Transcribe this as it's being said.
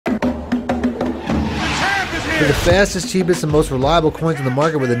For the fastest, cheapest, and most reliable coins in the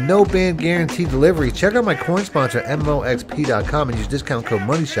market with a no-ban guaranteed delivery, check out my coin sponsor, MMOXP.com, and use discount code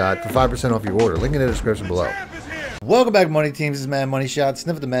MONEYSHOT for 5% off your order. Link in the description below. Welcome back, Money Teams. This is Madden Money Shot.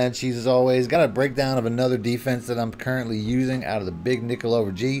 Sniff at the Mad Cheese as always. Got a breakdown of another defense that I'm currently using out of the big nickel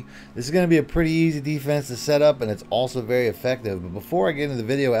over G. This is going to be a pretty easy defense to set up, and it's also very effective. But before I get into the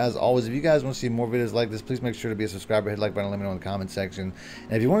video, as always, if you guys want to see more videos like this, please make sure to be a subscriber, hit the like button, let me know in the comment section.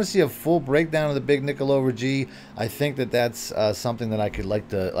 And if you want to see a full breakdown of the big nickel over G, I think that that's something that I'd like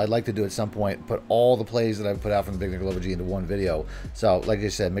to do at some point. Put all the plays that I've put out from the big nickel over G into one video. So, like I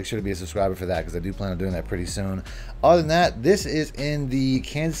said, make sure to be a subscriber for that because I do plan on doing that pretty soon. Other than that, this is in the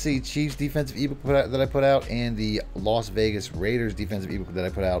Kansas City Chiefs defensive ebook that I put out and the Las Vegas Raiders defensive ebook that I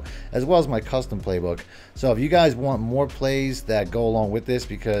put out, as well as my custom playbook. So if you guys want more plays that go along with this,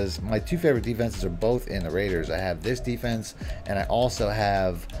 because my two favorite defenses are both in the Raiders. I have this defense and I also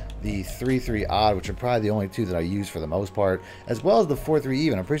have the 3-3 odd, which are probably the only two that I use for the most part, as well as the 4-3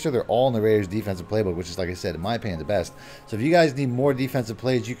 even. I'm pretty sure they're all in the Raiders defensive playbook, which is, like I said, in my opinion, the best. So if you guys need more defensive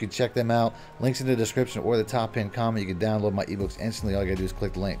plays, you can check them out. Links in the description or the top pinned comment. You can download my ebooks instantly. All you gotta do is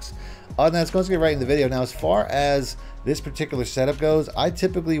click the links. Other than that, let's get right in the video. Now, as far as this particular setup goes, I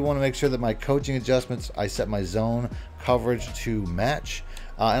typically want to make sure that my coaching adjustments, I set my zone coverage to match.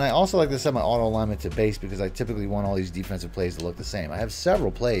 And I also like to set my auto alignment to base because I typically want all these defensive plays to look the same. I have several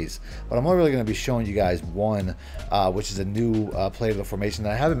plays, but I'm only really going to be showing you guys one, which is a new play of the formation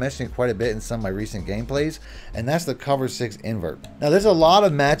that I have been mentioning quite a bit in some of my recent gameplays, and that's the cover 6 invert. Now, there's a lot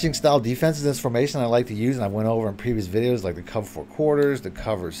of matching style defenses in this formation I like to use, and I went over in previous videos, like the cover 4 quarters, the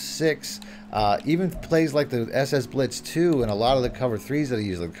cover 6, even plays like the SS Blitz 2, and a lot of the cover 3s that I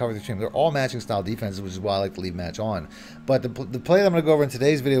use, like the cover 3, they're all matching style defenses, which is why I like to leave match on. But the play that I'm going to go over in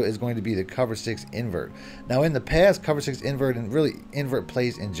today's video is going to be the cover 6 invert. Now, in the past, cover 6 invert and really invert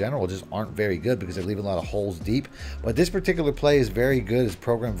plays in general just aren't very good because they leave a lot of holes deep. But this particular play is very good. It's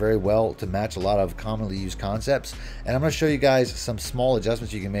programmed very well to match a lot of commonly used concepts. And I'm going to show you guys some small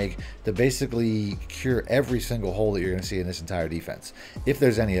adjustments you can make to basically cure every single hole that you're going to see in this entire defense, if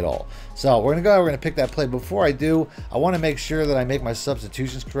there's any at all. So we're going to pick that play. Before I do, I want to make sure that I make my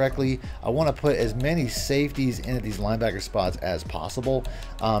substitutions correctly. I want to put as many safeties into these linebacker spots as possible.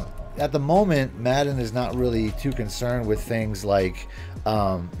 At the moment, Madden is not really too concerned with things like,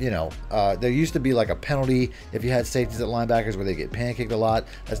 there used to be like a penalty if you had safeties at linebackers where they get pancaked a lot.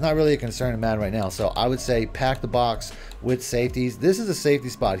 That's not really a concern in Madden right now. So I would say pack the box with safeties. This is a safety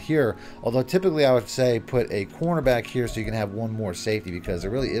spot here, although typically I would say put a cornerback here so you can have one more safety, because there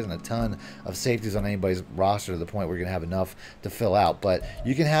really isn't a ton of safeties on anybody's roster to the point where you're gonna have enough to fill out. But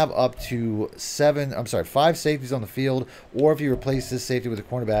you can have up to 5 safeties on the field, or if you replace this safety with a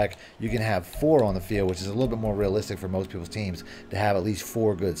cornerback, you can have 4 on the field, which is a little bit more realistic for most people's teams to have at least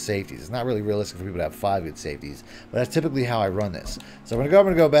 4 good safeties. It's not really realistic for people to have 5 good safeties, but that's typically how I run this. So I'm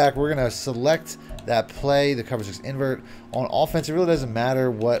gonna go back. We're gonna select that play, the cover 6 invert. On offense, it really doesn't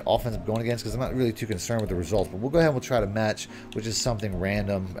matter what offense I'm going against because I'm not really too concerned with the results, but we'll go ahead and we'll try to match, which is something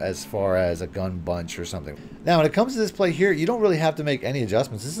random as far as a gun bunch or something. Now, when it comes to this play here, you don't really have to make any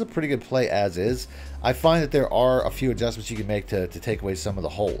adjustments. This is a pretty good play as is. I find that there are a few adjustments you can make to take away some of the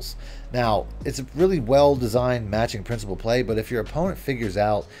holes. Now, it's a really well-designed matching principle play, but if your opponent figures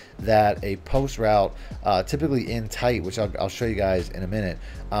out that a post route, typically in tight, which I'll show you guys in a minute,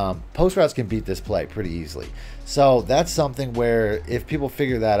 post routes can beat this play pretty easily. So that's something where if people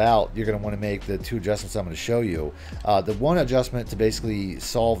figure that out, you're going to want to make the 2 adjustments I'm going to show you. The one adjustment to basically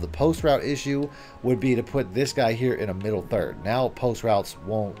solve the post route issue would be to put this guy here in a middle third. Now post routes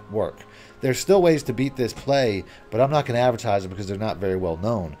won't work. There's still ways to beat this play, but I'm not going to advertise them because they're not very well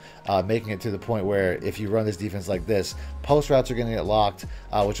known, making it to the point where if you run this defense like this, post routes are going to get locked,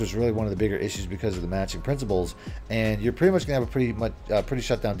 which was really one of the bigger issues because of the matching principles, and you're pretty much going to have a pretty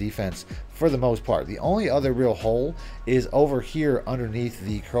shut down defense for the most part. The only other real hole is over here underneath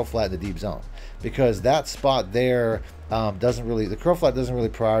the curl flat in the deep zone, because that spot there the curl flat doesn't really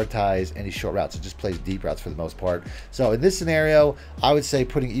prioritize any short routes. It just plays deep routes for the most part. So in this scenario, I would say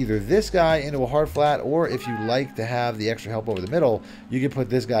putting either this guy into a hard flat, or if you like to have the extra help over the middle, you can put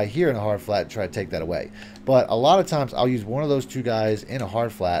this guy here in a hard flat and try to take that away. But a lot of times I'll use one of those 2 guys in a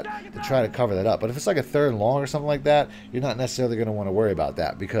hard flat to try to cover that up. But if it's like a 3rd and long or something like that, you're not necessarily going to want to worry about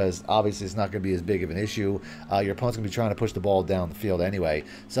that, because obviously it's not going to be as big of an issue. Your opponent's going to be trying to push the ball down the field anyway.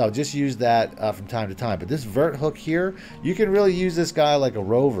 So just use that from time to time. But this vert hook here, you can really use this guy like a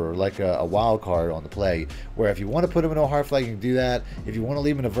rover, like a wild card on the play, where if you want to put him into a hard flat, you can do that. If you want to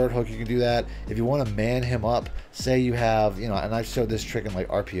leave him in a vert hook, you can do that. If you want to man him up, say you have, and I've showed this trick in like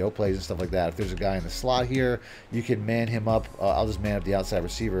RPO plays and stuff like that. If there's a guy in the slot here, you can man him up. I'll just man up the outside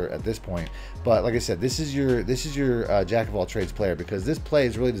receiver at this point. But like I said, this is your jack of all trades player, because this play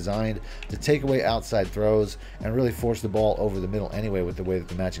is really designed to take away outside throws and really force the ball over the middle anyway, with the way that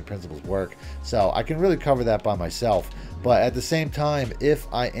the matching principles work. So I can really cover that by myself. But at the same time, if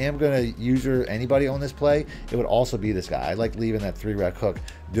I am going to user anybody on this play, it would also be this guy. I like leaving that 3-rec hook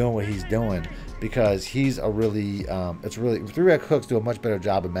doing what he's doing, because he's a really, 3-rec hooks do a much better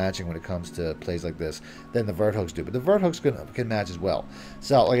job of matching when it comes to plays like this than the vert hooks do. But the vert hooks can match as well.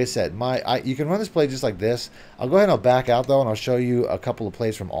 So like I said, you can run this play just like this. I'll go ahead and I'll back out though, and I'll show you a couple of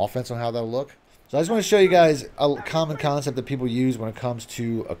plays from offense on how that'll look. So I just want to show you guys a common concept that people use when it comes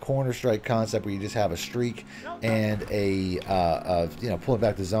to a corner strike concept, where you just have a streak and pulling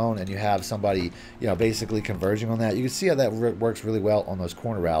back the zone, and you have somebody, basically converging on that. You can see how that works really well on those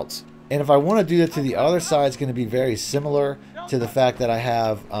corner routes. And if I want to do that to the other side, it's going to be very similar to the fact that I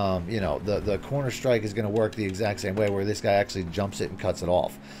have, the corner strike is going to work the exact same way, where this guy actually jumps it and cuts it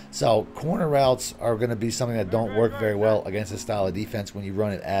off. So corner routes are going to be something that don't work very well against this style of defense when you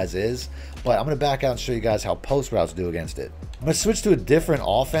run it as is. But I'm going to back out and show you guys how post routes do against it. I'm going to switch to a different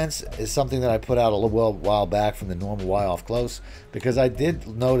offense. Is something that I put out a little while back from the normal Y off close, because I did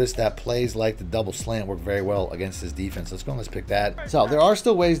notice that plays like the double slant work very well against this defense. Let's go and let's pick that. So there are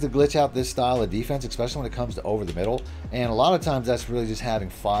still ways to glitch out this style of defense, especially when it comes to over the middle. And a lot of times that's really just having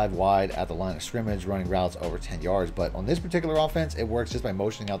 5 wide at the line of scrimmage, running routes over 10 yards. But on this particular offense, it works just by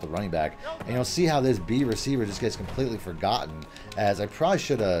motioning out the running back. And you'll see how this B receiver just gets completely forgotten, as I probably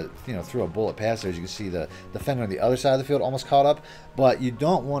should have, threw a bullet past there. As you can see, the defender on the other side of the field almost caught up. But you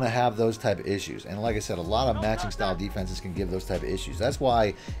don't want to have those type of issues. And like I said, a lot of matching style defenses can give those type of issues. That's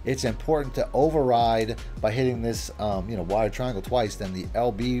why it's important to override by hitting this, wide triangle twice, then the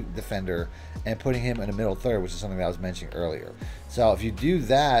LB defender, and putting him in the middle third, which is something that I was mentioning earlier. So if you do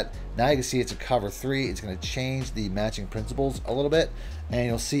that, now you can see it's a cover 3. It's going to change the matching principles a little bit, and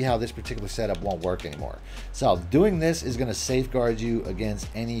you'll see how this particular setup won't work anymore. So doing this is going to safeguard you against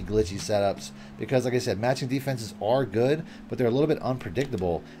any glitchy setups, because like I said, matching defenses are good, but they're a little bit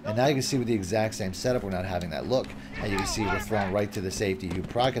unpredictable. And now you can see with the exact same setup, we're not having that look, and you can see we're thrown right to the safety, who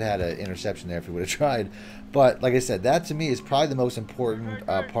probably could have had an interception there if he would have tried. But like I said, that to me is probably the most important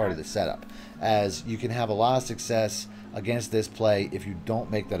part of the setup, as you can have a lot of success against this play if you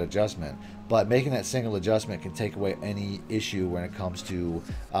don't make that adjustment. But making that single adjustment can take away any issue when it comes to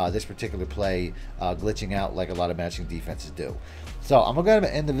this particular play glitching out like a lot of matching defenses do. So I'm going to go ahead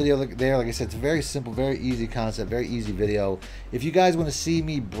and end the video there. Like I said, it's a very simple, very easy concept, very easy video. If you guys want to see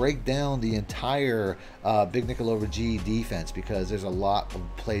me break down the entire Big Nickel over G defense, because there's a lot of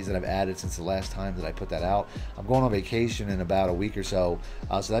plays that I've added since the last time that I put that out. I'm going on vacation in about a week or so,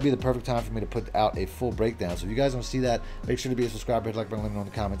 so that'd be the perfect time for me to put out a full breakdown. So if you guys want to see that, make sure to be a subscriber, hit the like button, let me know in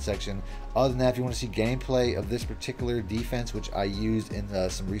the comment section. Other than that, if you want to see gameplay of this particular defense, which I used in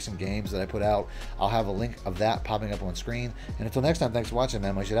some recent games that I put out, I'll have a link of that popping up on screen. And until next time, thanks for watching,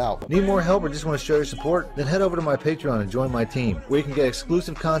 man. My shit out. Need more help or just want to show your support? Then head over to my Patreon and join my team, where you can get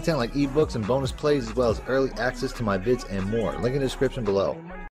exclusive content like ebooks and bonus plays, as well as early access to my vids and more. Link in the description below.